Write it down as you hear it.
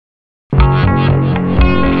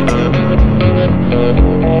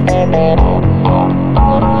Love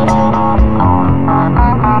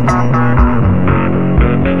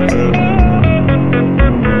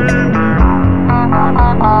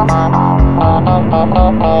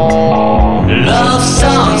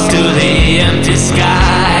songs to the empty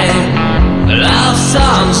sky. Love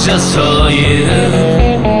songs just for you.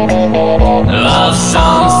 Love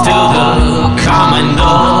songs to the common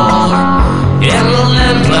door in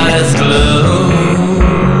relentless gloom.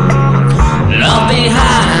 Love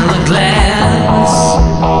behind the glass.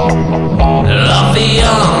 Love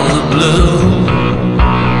beyond the blue.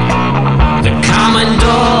 The common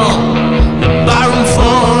door, the barroom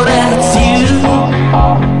floor, that's you.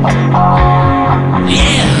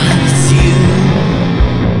 Yeah, it's you.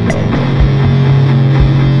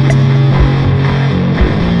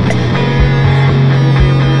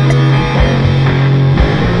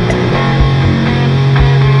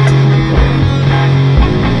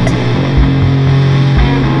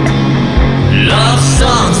 Love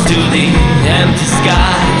songs to the empty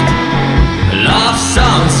sky. Love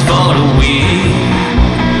songs for the weak,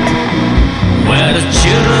 where the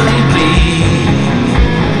children bleed.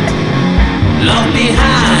 Love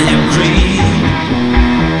behind your creed,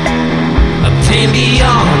 a pain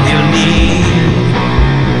beyond your need.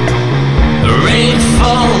 The rain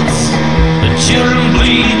falls, the children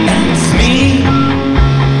bleed. It's me.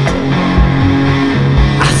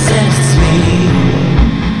 I said it's me.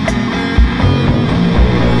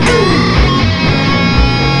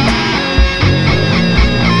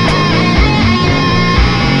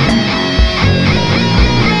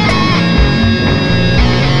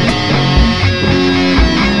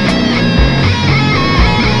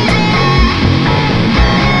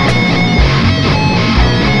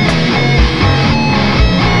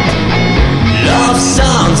 Love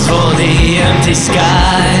songs for the empty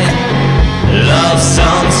sky. Love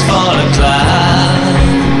songs for the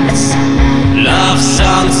clouds. Love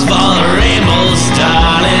songs for